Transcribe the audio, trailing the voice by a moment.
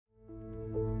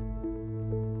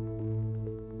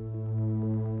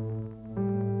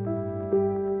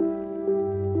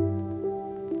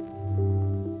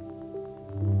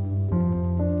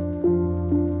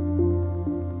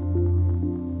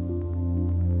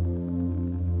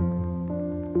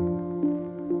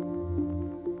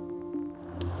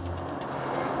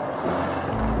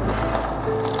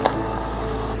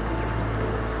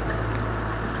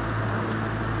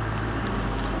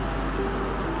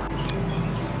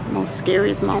most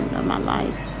scariest moment of my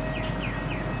life.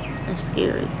 It's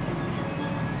scary.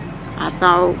 I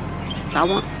thought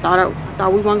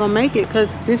we weren't gonna make it, because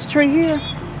this tree here,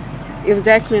 it was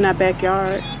actually in our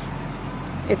backyard.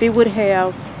 If it would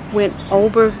have went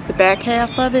over the back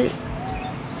half of it,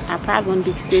 I probably wouldn't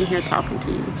be sitting here talking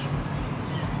to you.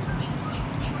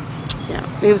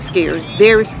 Yeah, it was scary,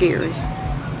 very scary.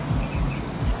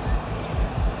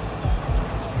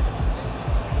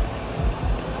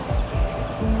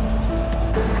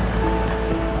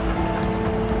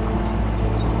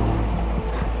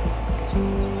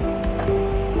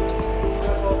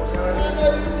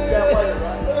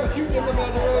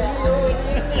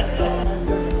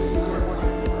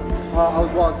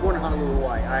 I was born in Honolulu,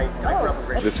 Hawaii. I grew up in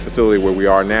Grand. This facility where we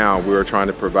are now, we're trying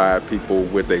to provide people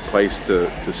with a place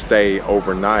to stay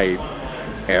overnight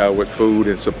with food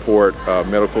and support,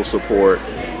 medical support,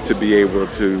 to be able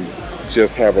to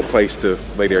just have a place to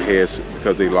lay their heads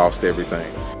because they lost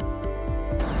everything.